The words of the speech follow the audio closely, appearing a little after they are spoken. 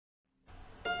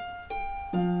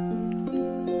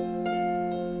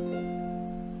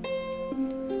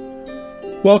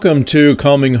Welcome to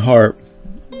Calming Harp,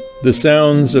 the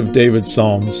sounds of David's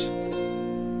Psalms.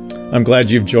 I'm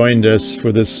glad you've joined us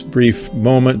for this brief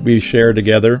moment we share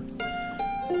together.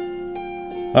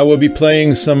 I will be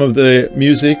playing some of the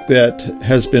music that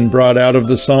has been brought out of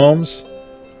the Psalms.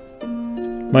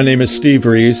 My name is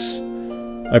Rees.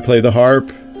 I play the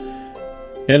harp,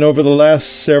 and over the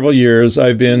last several years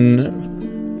I've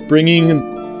been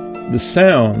bringing the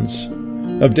sounds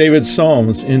of David's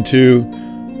Psalms into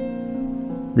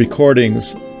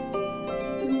recordings.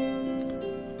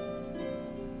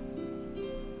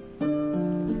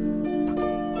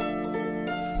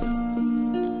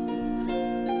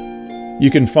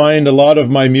 You can find a lot of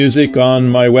my music on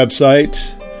my website,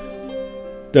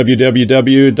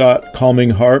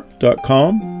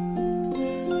 www.calmingharp.com.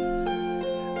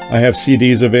 I have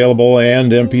CDs available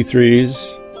and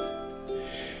MP3s.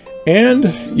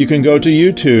 And you can go to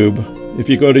YouTube. If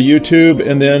you go to YouTube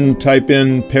and then type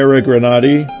in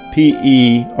Peregrinati,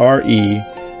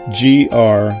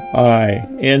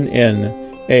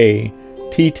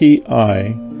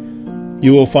 Peregrinnatti,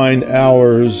 you will find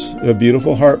hours of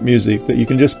beautiful harp music that you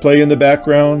can just play in the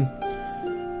background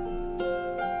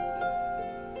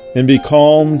and be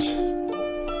calmed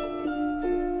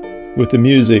with the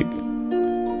music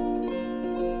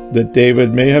that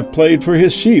David may have played for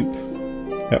his sheep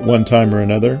at one time or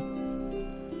another.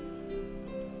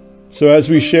 So as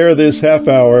we share this half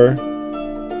hour,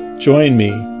 join me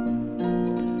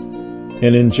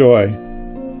and enjoy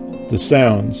the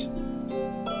sounds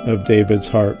of David's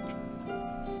harp.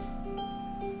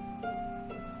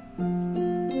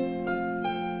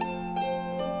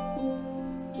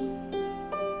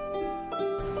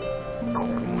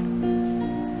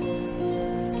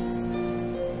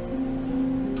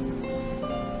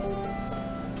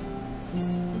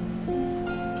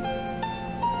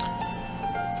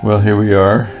 Well, here we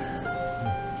are,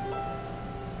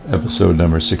 episode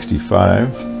number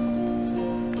 65.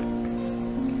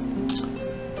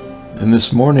 And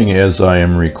this morning, as I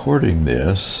am recording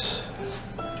this,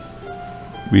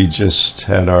 we just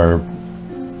had our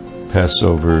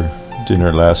Passover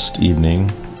dinner last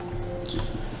evening,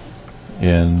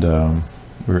 and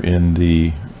we're in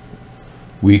the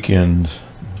weekend,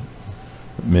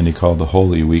 many call the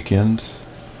Holy Weekend.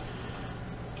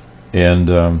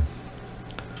 And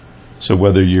so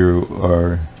whether you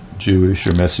are Jewish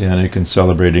or Messianic and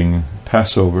celebrating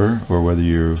Passover, or whether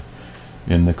you're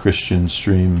in the Christian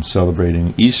stream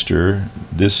celebrating Easter,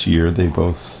 this year they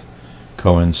both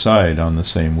coincide on the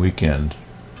same weekend.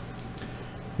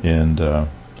 And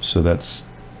so that's,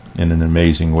 in an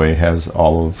amazing way, has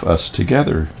all of us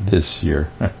together this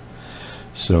year.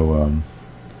 So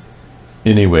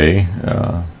anyway,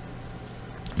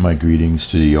 my greetings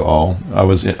to you all. I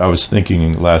was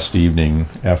thinking last evening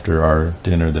after our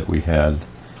dinner that we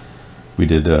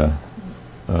did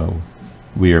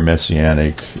we are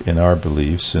Messianic in our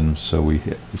beliefs, and so we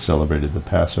celebrated the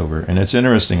Passover. And it's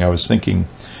interesting, I was thinking,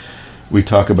 we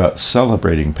talk about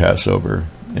celebrating Passover,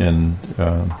 and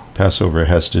Passover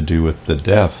has to do with the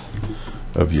death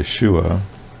of Yashua.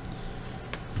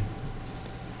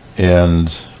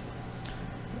 And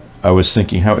I was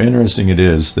thinking how interesting it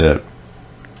is that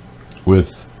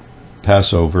with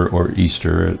Passover or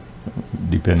Easter,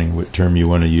 depending what term you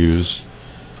want to use,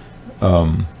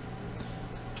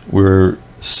 we're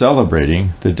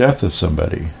celebrating the death of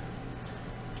somebody,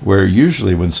 where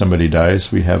usually when somebody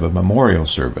dies we have a memorial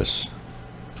service.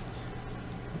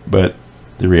 But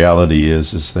the reality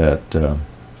is that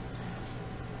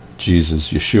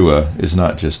Jesus, Yeshua, is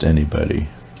not just anybody,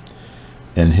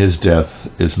 and his death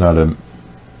is not a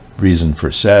reason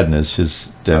for sadness.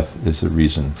 His death is a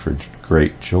reason for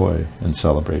great joy and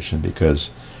celebration,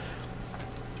 because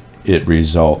it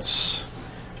results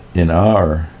in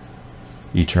our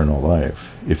eternal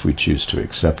life if we choose to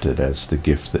accept it as the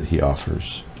gift that he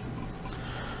offers.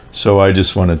 So I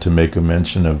just wanted to make a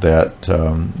mention of that.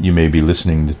 You may be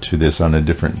listening to this on a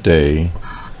different day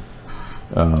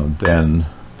than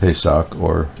Pesach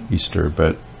or Easter,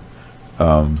 but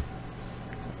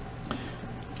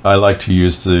I like to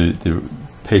use the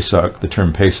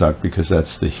term Pesach, because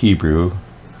that's the Hebrew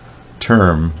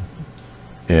term,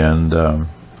 and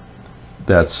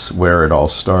that's where it all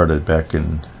started back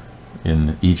in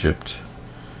Egypt,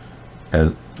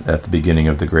 at the beginning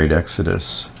of the Great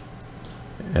Exodus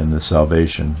and the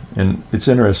salvation. And it's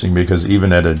interesting because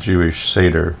even at a Jewish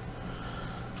Seder,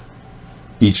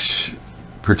 each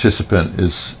participant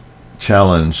is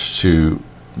challenged to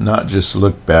not just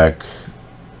look back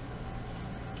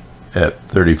at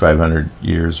 3,500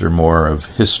 years or more of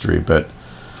history, but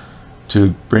to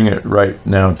bring it right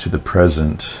now to the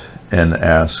present and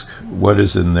ask, what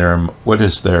is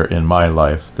there in my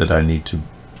life that I need to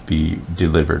be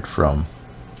delivered from?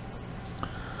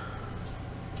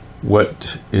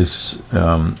 What is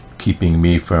keeping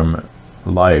me from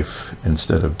life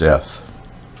instead of death,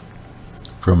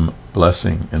 from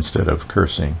blessing instead of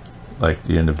cursing, like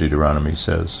the end of Deuteronomy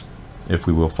says, if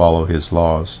we will follow his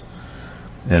laws.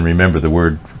 And remember, the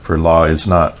word for law is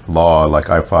not law like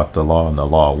I fought the law and the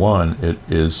law won. It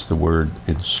is the word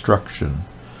instruction,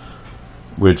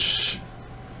 which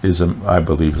is, I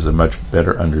believe, is a much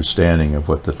better understanding of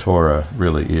what the Torah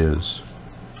really is.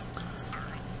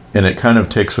 And it kind of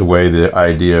takes away the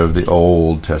idea of the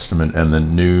Old Testament and the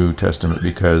New Testament,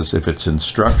 because if it's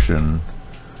instruction,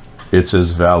 it's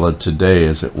as valid today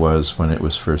as it was when it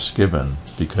was first given,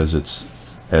 because it's,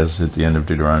 as at the end of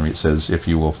Deuteronomy it says, if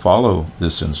you will follow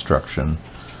this instruction,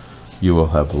 you will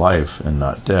have life and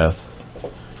not death,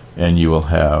 and you will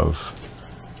have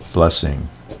blessing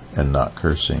and not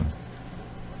cursing.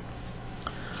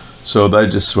 So I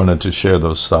just wanted to share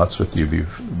those thoughts with you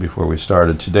before we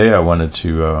started. Today I wanted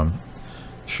to,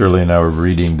 Shirley and I were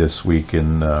reading this week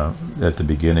at the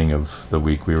beginning of the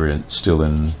week, we were still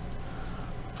in,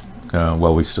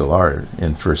 well, we still are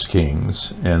in 1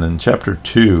 Kings, and in chapter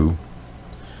 2,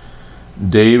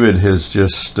 David is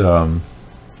just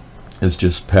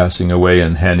passing away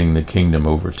and handing the kingdom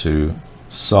over to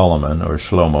Solomon, or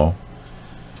Shlomo.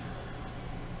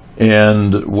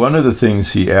 And one of the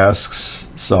things he asks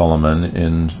Solomon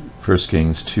in 1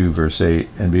 Kings 2 verse 8,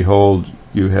 and behold,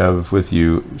 you have with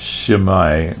you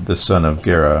Shimei, the son of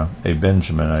Gera, a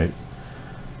Benjaminite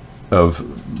of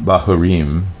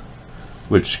Bahurim,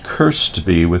 which cursed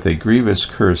me with a grievous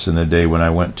curse in the day when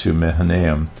I went to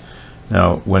Mahanaim.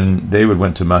 Now, when David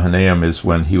went to Mahanaim is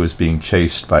when he was being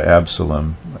chased by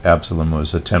Absolum. Absolum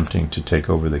was attempting to take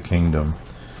over the kingdom.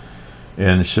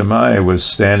 And Shimei was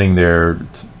standing there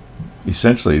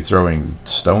essentially throwing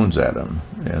stones at him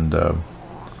and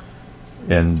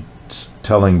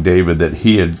telling David that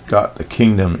he had got the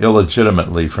kingdom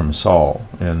illegitimately from Saul,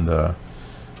 and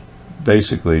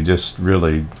basically just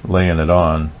really laying it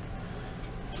on.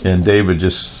 And David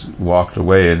just walked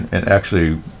away, and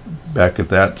actually back at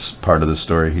that part of the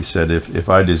story he said, if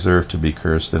I deserve to be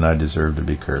cursed, then I deserve to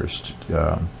be cursed.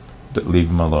 Leave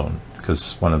him alone,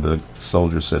 because one of the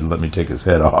soldiers said, let me take his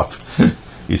head off,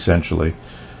 essentially.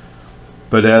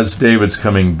 But as David's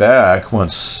coming back,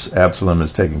 once Absalom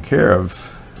is taken care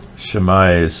of,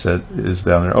 Shimei is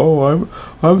down there, oh,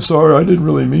 I'm sorry, I didn't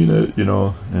really mean it, you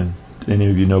know. And any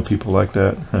of you know people like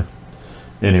that?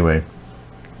 Anyway,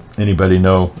 anybody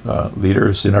know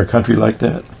leaders in our country like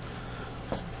that?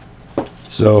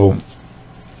 So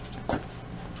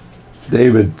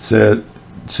David said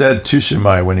to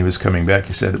Shimei when he was coming back,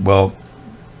 he said, well,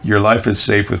 your life is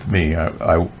safe with me.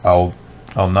 I'll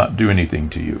not do anything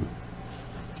to you.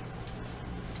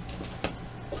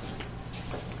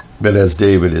 But as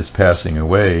David is passing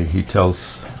away, he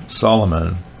tells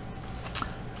Solomon,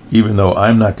 even though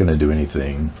I'm not going to do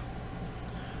anything,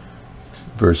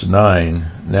 verse 9,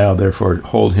 now therefore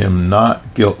hold him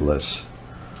not guiltless,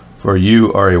 for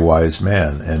you are a wise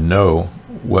man and know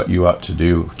what you ought to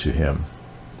do to him.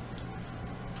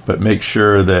 But make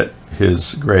sure that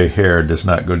his gray hair does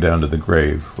not go down to the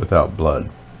grave without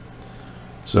blood.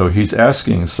 So he's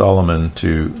asking Solomon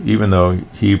to, even though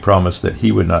he promised that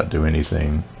he would not do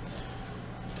anything,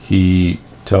 he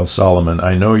tells Solomon,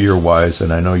 I know you're wise,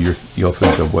 and I know you'll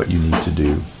think of what you need to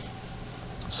do.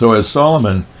 So as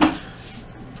Solomon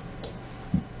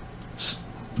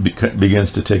begins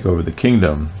to take over the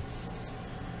kingdom,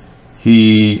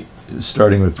 he,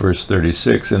 starting with verse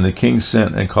 36, and the king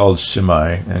sent and called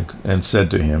Shimei and said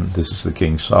to him, this is the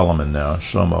king Solomon now,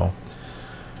 Shlomo,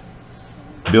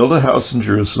 build a house in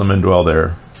Jerusalem and dwell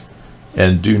there,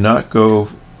 and do not go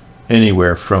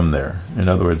anywhere from there. In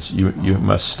other words, you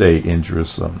must stay in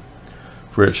Jerusalem.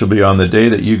 For it shall be on the day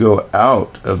that you go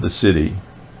out of the city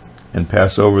and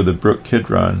pass over the brook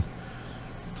Kidron,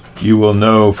 you will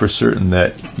know for certain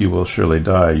that you will surely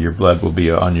die. Your blood will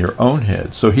be on your own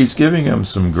head. So he's giving him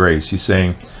some grace. He's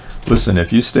saying, listen,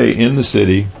 if you stay in the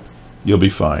city, you'll be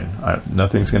fine.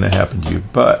 Nothing's going to happen to you.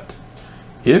 But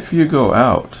if you go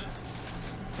out,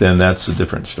 then that's a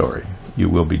different story. You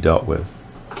will be dealt with.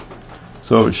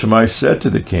 So Shimei said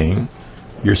to the king,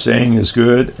 your saying is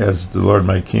good, as the Lord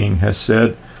my king has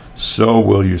said, so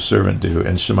will your servant do.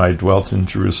 And Shimei dwelt in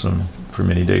Jerusalem for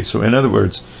many days. So in other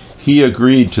words, he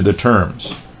agreed to the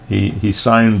terms. He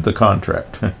signed the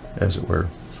contract, as it were.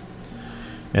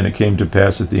 And it came to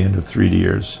pass at the end of 3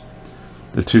 years,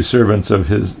 the two servants of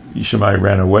his Shimei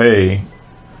ran away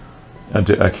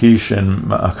unto Achish and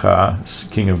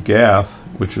Maacah, king of Gath,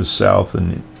 which was south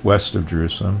and west of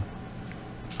Jerusalem.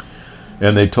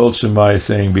 And they told Shimei,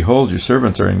 saying, Behold, your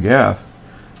servants are in Gath.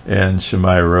 And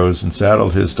Shimei arose and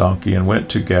saddled his donkey and went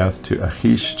to Gath to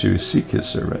Achish to seek his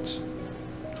servants.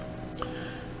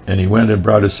 And he went and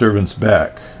brought his servants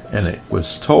back. And it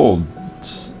was told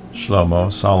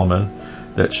Solomon,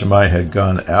 that Shimei had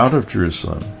gone out of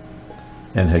Jerusalem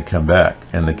and had come back.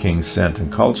 And the king sent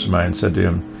and called Shimei and said to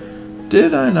him,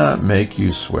 Did I not make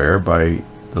you swear by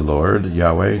the Lord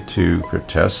Yahweh to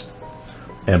protest,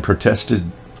 and protested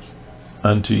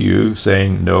unto you,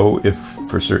 saying, No, if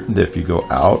for certain that if you go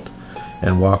out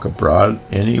and walk abroad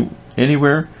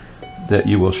anywhere, that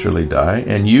you will surely die?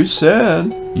 And you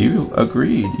said, you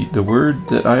agreed, the word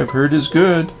that I have heard is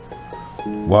good.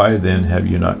 Why then have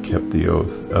you not kept the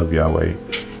oath of Yahweh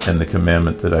and the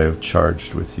commandment that I have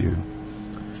charged with you?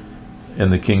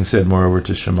 And the king said moreover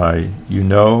to Shimei, You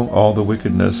know all the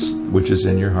wickedness which is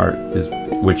in your heart,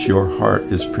 which your heart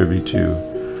is privy to,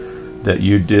 that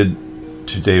you did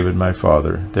to David my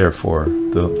father. Therefore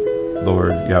the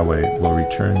Lord Yahweh will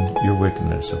return your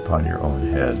wickedness upon your own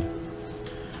head.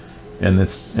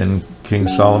 And King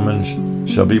Solomon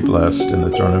shall be blessed, and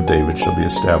the throne of David shall be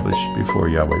established before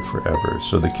Yahweh forever.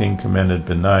 So the king commanded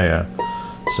Benaiah,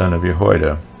 son of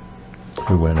Jehoiada,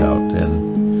 who went out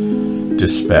and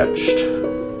dispatched.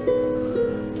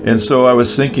 And so I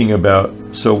was thinking about,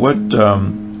 so what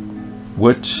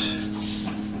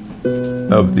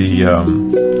of the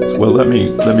well, let me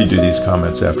do these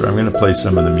comments after. I'm going to play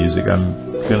some of the music.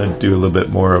 I'm going to do a little bit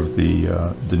more of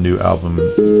the new album,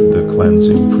 The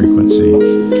Cleansing Frequency,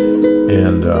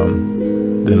 and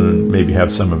then maybe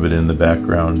have some of it in the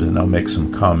background, and I'll make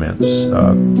some comments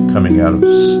coming out of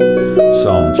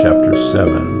Psalm chapter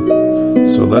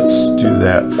 7. So let's do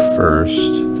that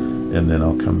first, and then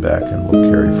I'll come back and we'll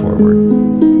carry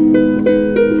forward.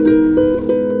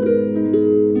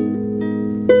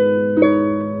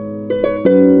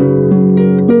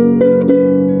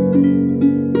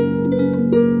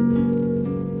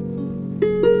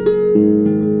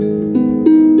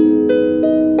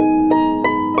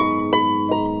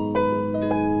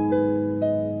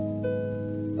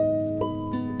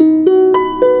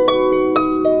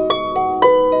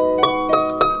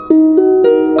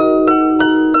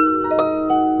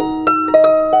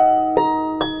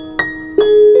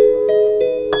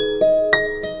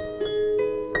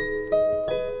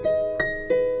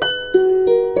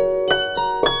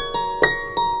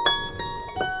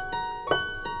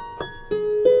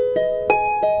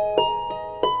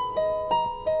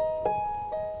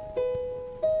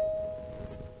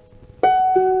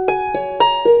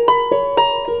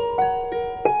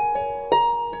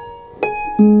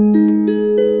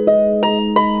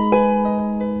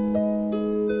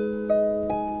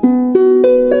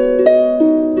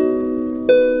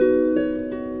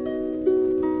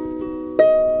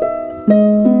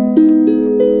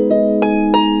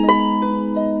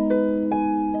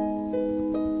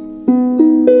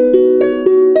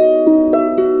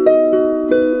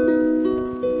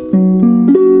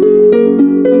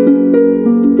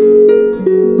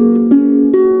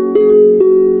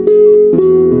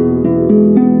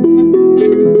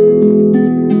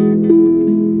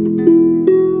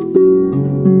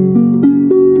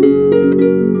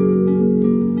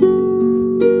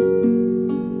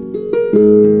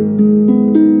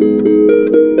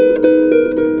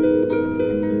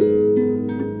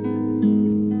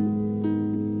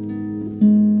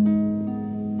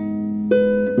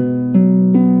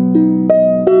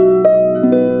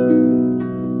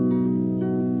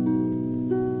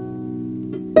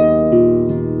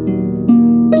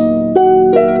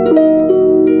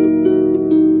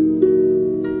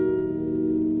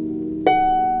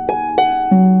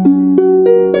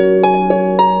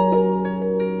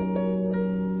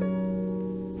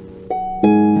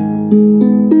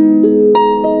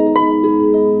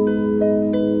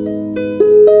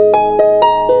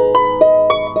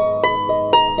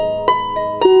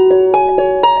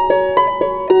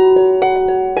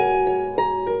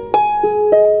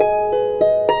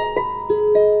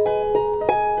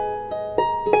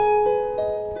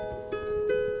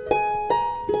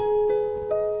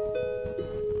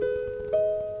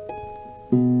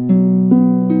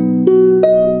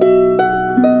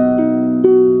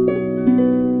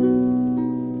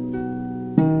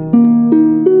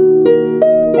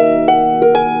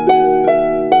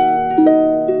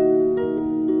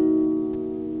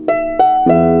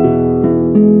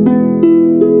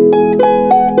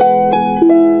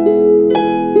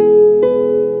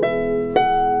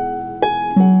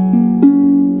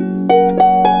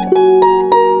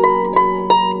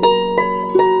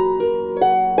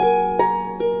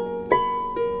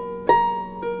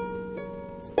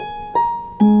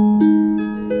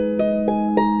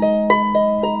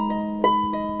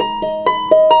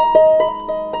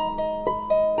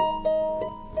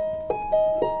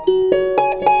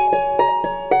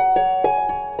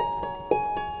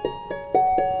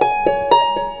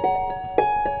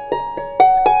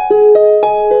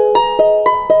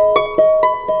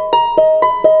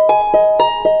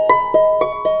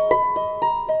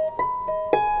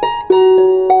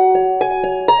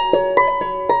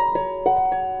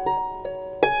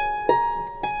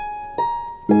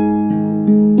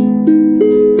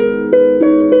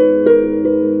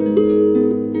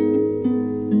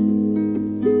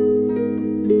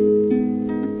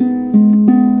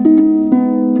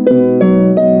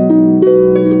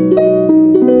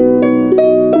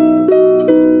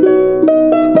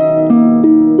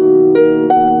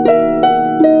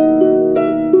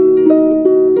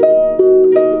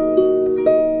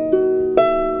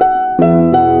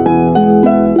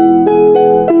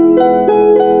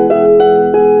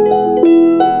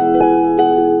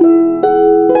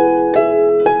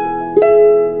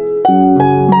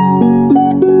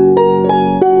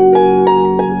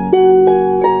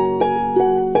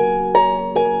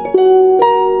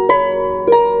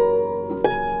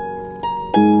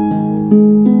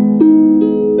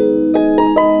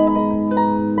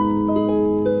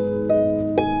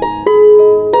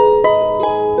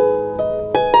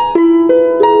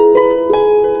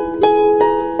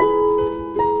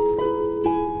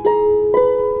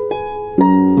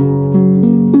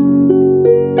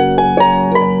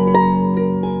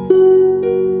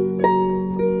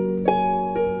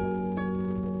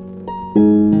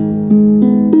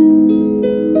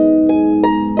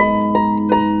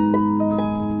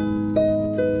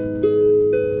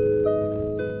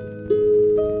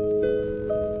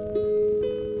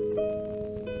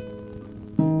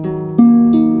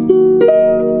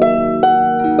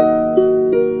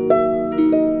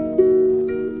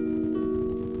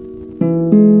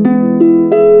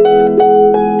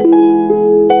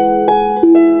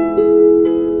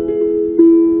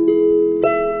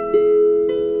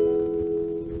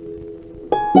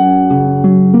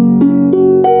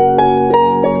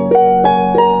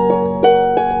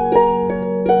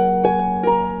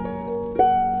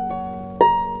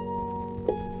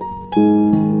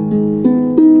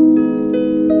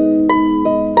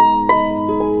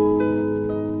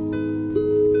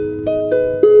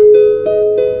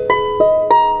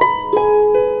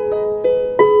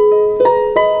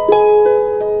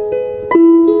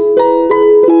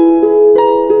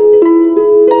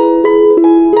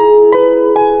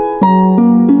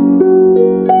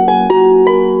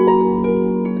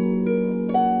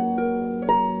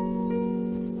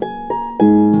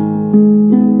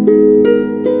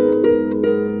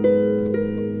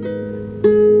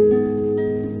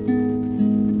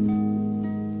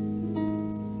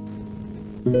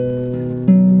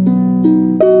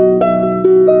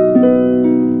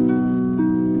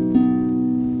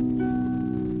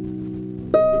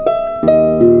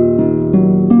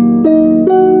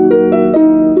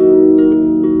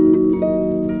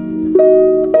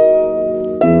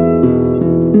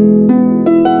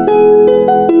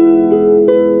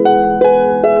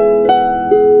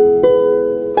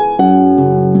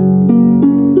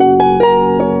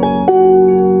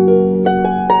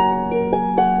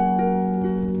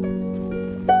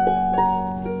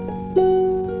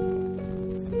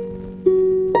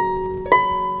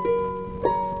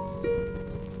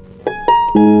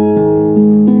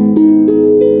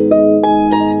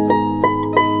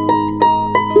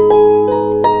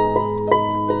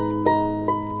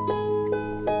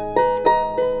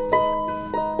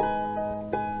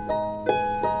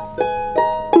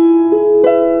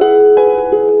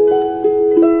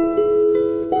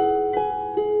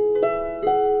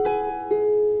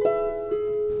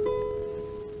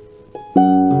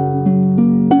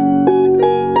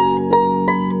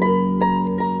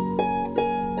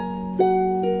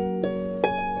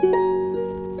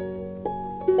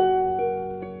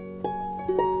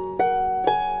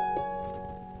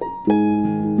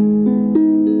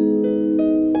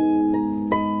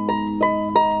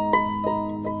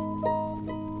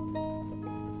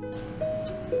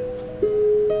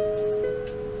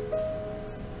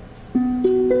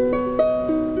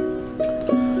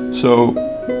 So,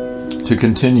 to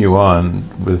continue on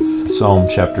with Psalm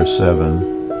chapter 7.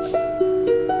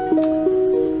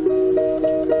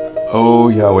 O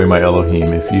Yahweh my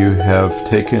Elohim, if you have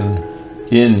taken,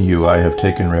 in you I have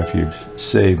taken refuge,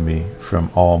 save me from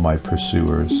all my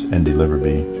pursuers and deliver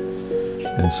me.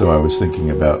 And so I was thinking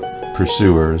about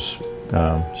pursuers,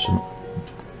 Shammai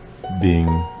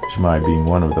being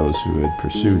one of those who had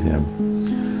pursued him.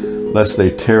 Lest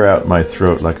they tear out my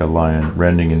throat like a lion,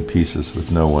 rending in pieces with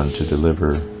no one to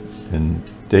deliver. And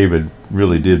David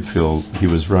really did feel he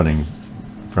was running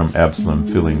from Absolum,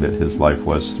 feeling that his life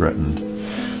was threatened.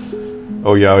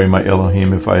 O Yahweh my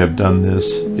Elohim, if I have done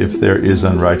this, if there is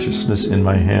unrighteousness in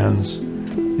my hands,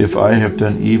 if I have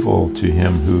done evil to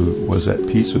him who was at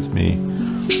peace with me,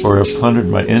 or have plundered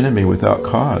my enemy without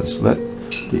cause, let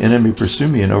the enemy pursue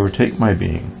me and overtake my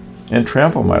being, and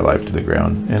trample my life to the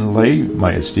ground, and lay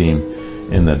my esteem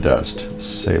in the dust.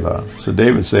 Selah. So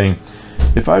David's saying,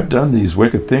 if I've done these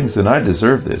wicked things, then I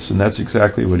deserve this. And that's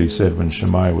exactly what he said when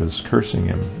Shammai was cursing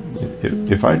him.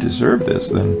 If I deserve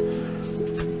this, then...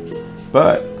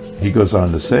 But he goes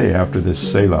on to say, after this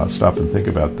Selah, stop and think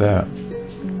about that.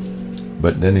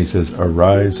 But then he says,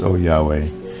 arise, O Yahweh,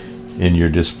 in your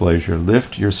displeasure.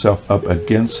 Lift yourself up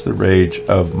against the rage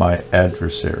of my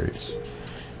adversaries.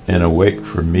 And awake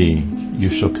for me, you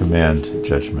shall command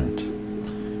judgment.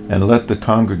 And let the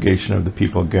congregation of the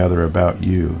people gather about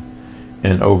you,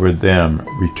 and over them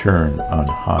return on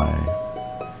high.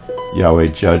 Yahweh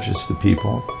judges the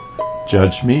people.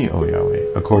 Judge me, O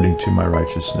Yahweh, according to my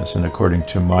righteousness and according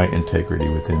to my integrity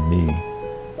within me.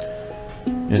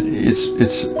 And it's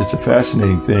a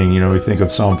fascinating thing. You know, we think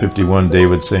of Psalm 51,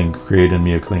 David saying, create in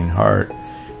me a clean heart.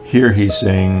 Here he's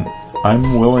saying,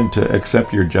 I'm willing to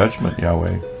accept your judgment,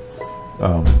 Yahweh,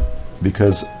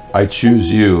 because I choose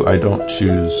you, I don't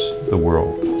choose the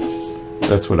world.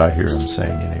 That's what I hear him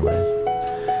saying anyway.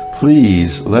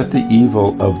 Please let the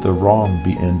evil of the wrong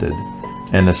be ended,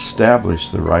 and establish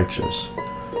the righteous.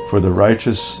 For the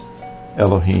righteous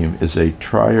Elohim is a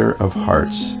trier of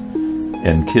hearts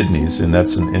and kidneys, and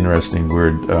that's an interesting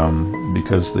word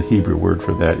because the Hebrew word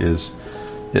for that is,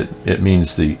 it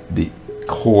means the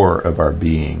core of our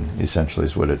being, essentially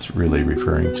is what it's really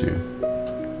referring to.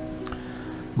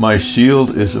 My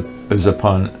shield is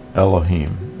upon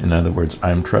Elohim. In other words,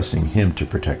 I'm trusting him to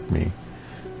protect me.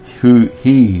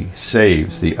 He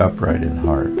saves the upright in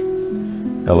heart.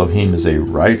 Elohim is a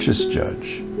righteous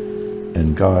judge,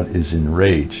 and God is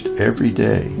enraged every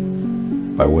day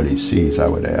by what he sees, I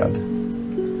would add,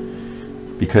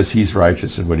 because he's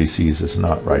righteous and what he sees is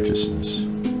not righteousness.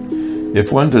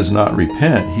 If one does not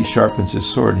repent, he sharpens his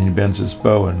sword and he bends his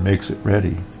bow and makes it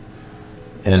ready.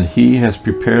 And he has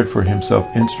prepared for himself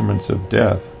instruments of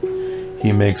death.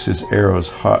 He makes his arrows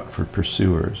hot for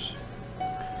pursuers.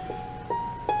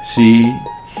 See,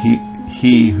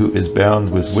 he who is bound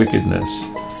with wickedness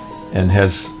and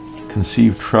has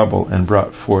conceived trouble and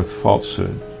brought forth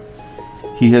falsehood.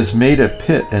 He has made a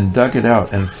pit and dug it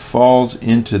out and falls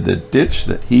into the ditch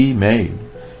that he made.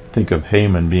 Think of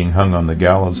Haman being hung on the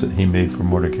gallows that he made for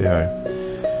Mordecai.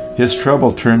 His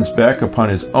trouble turns back upon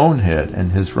his own head,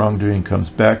 and his wrongdoing comes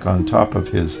back on top of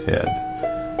his head.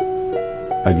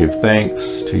 I give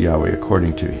thanks to Yahweh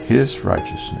according to his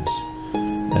righteousness,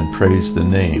 and praise the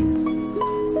name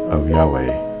of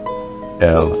Yahweh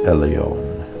El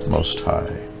Elyon, Most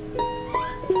High.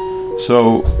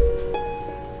 So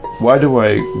why do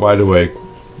I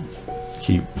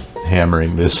keep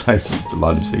hammering this? A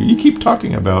lot of you say, you keep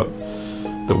talking about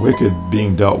the wicked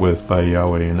being dealt with by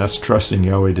Yahweh, and us trusting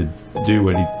Yahweh to do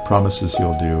what he promises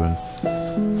he'll do.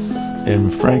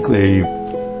 And frankly,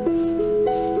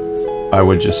 I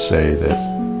would just say that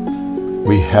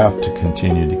we have to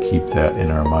continue to keep that in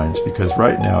our minds, because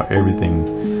right now everything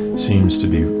seems to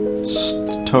be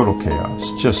total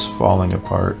chaos, just falling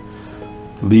apart.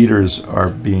 Leaders are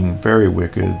being very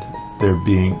wicked. They're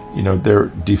being, they're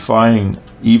defying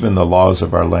even the laws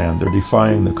of our land. They're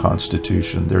defying the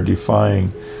Constitution. They're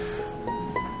defying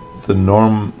the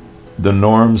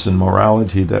norms and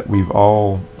morality that we've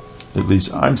all, at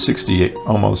least I'm 68,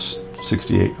 almost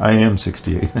 68. I am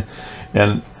 68.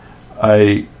 And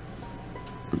I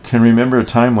can remember a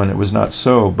time when it was not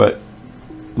so, but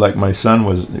like my son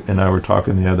and I were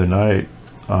talking the other night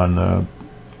on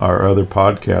our other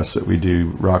podcasts that we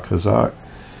do, Rock Hazak,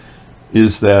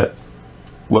 is that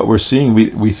what we're seeing,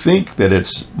 we think that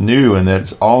it's new and that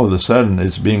it's all of a sudden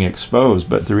it's being exposed,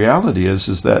 but the reality is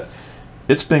that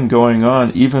it's been going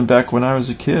on even back when I was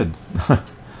a kid.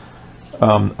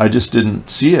 I just didn't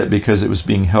see it because it was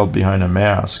being held behind a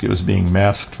mask. It was being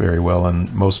masked very well,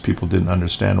 and most people didn't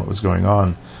understand what was going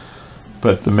on.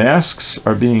 But the masks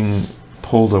are being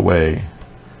pulled away,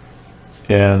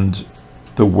 And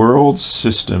the world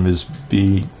system is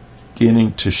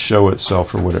beginning to show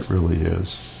itself for what it really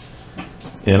is.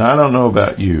 And I don't know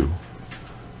about you,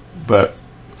 but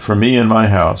for me in my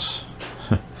house,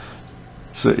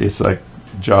 so it's like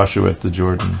Joshua at the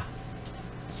Jordan.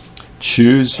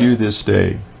 Choose you this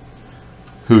day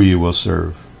who you will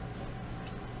serve.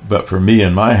 But for me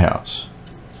and my house,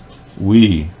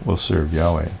 we will serve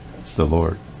Yahweh, the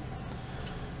Lord.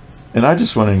 And I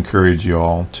just want to encourage you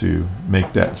all to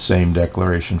make that same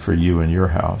declaration for you and your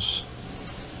house.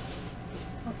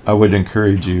 I would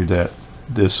encourage you that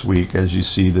this week, as you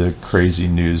see the crazy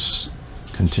news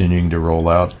continuing to roll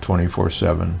out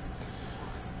 24/7,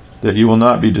 that you will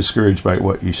not be discouraged by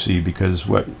what you see, because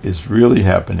what is really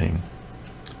happening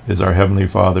is our Heavenly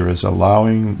Father is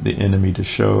allowing the enemy to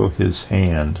show his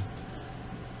hand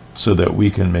so that we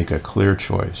can make a clear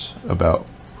choice about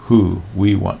who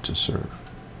we want to serve.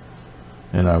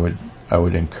 And I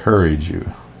would encourage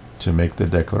you to make the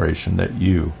declaration that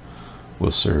you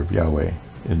will serve Yahweh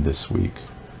in this week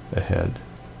ahead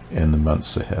and the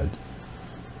months ahead.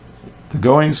 The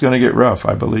going's going to get rough,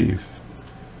 I believe.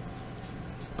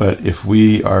 But if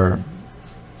we are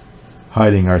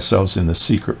hiding ourselves in the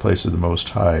secret place of the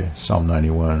Most High, Psalm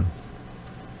 91,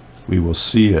 we will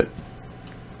see it.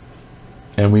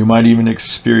 And we might even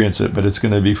experience it, but it's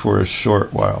going to be for a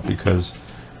short while, because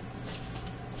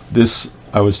this,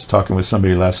 I was talking with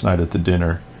somebody last night at the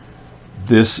dinner,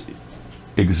 this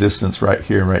existence right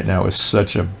here and right now is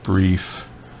such a brief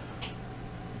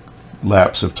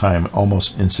lapse of time,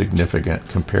 almost insignificant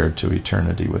compared to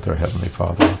eternity with our Heavenly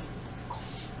Father.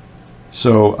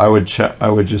 So I would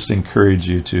just encourage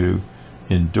you to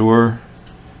endure,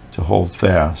 to hold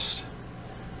fast,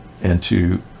 and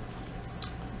to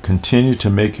continue to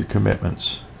make your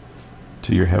commitments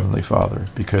to your Heavenly Father,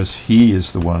 because He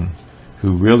is the one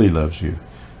who really loves you.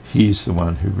 He's the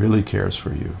one who really cares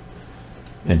for you,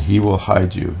 and He will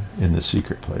hide you in the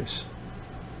secret place.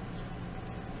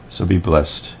 So be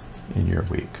blessed in your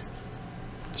week.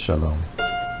 Shalom.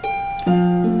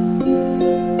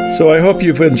 So I hope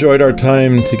you've enjoyed our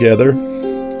time together.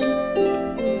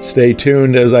 Stay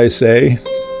tuned, as I say.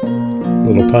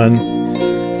 Little pun.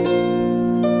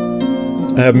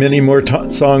 I have many more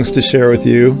songs to share with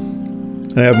you.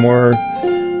 I have more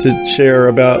to share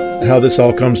about how this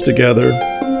all comes together.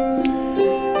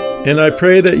 And I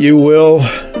pray that you will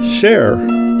share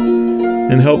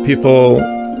and help people,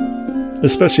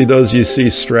 especially those you see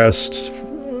stressed,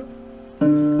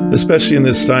 especially in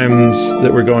these times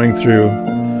that we're going through.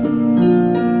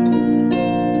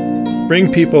 Bring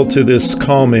people to this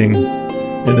calming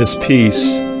and this peace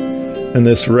and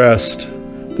this rest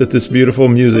that this beautiful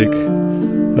music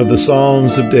of the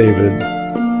Psalms of David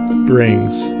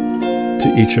brings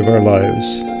to each of our lives.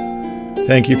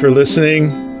 Thank you for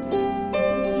listening.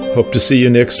 Hope to see you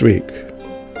next week.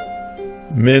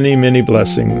 Many, many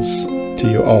blessings to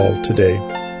you all today.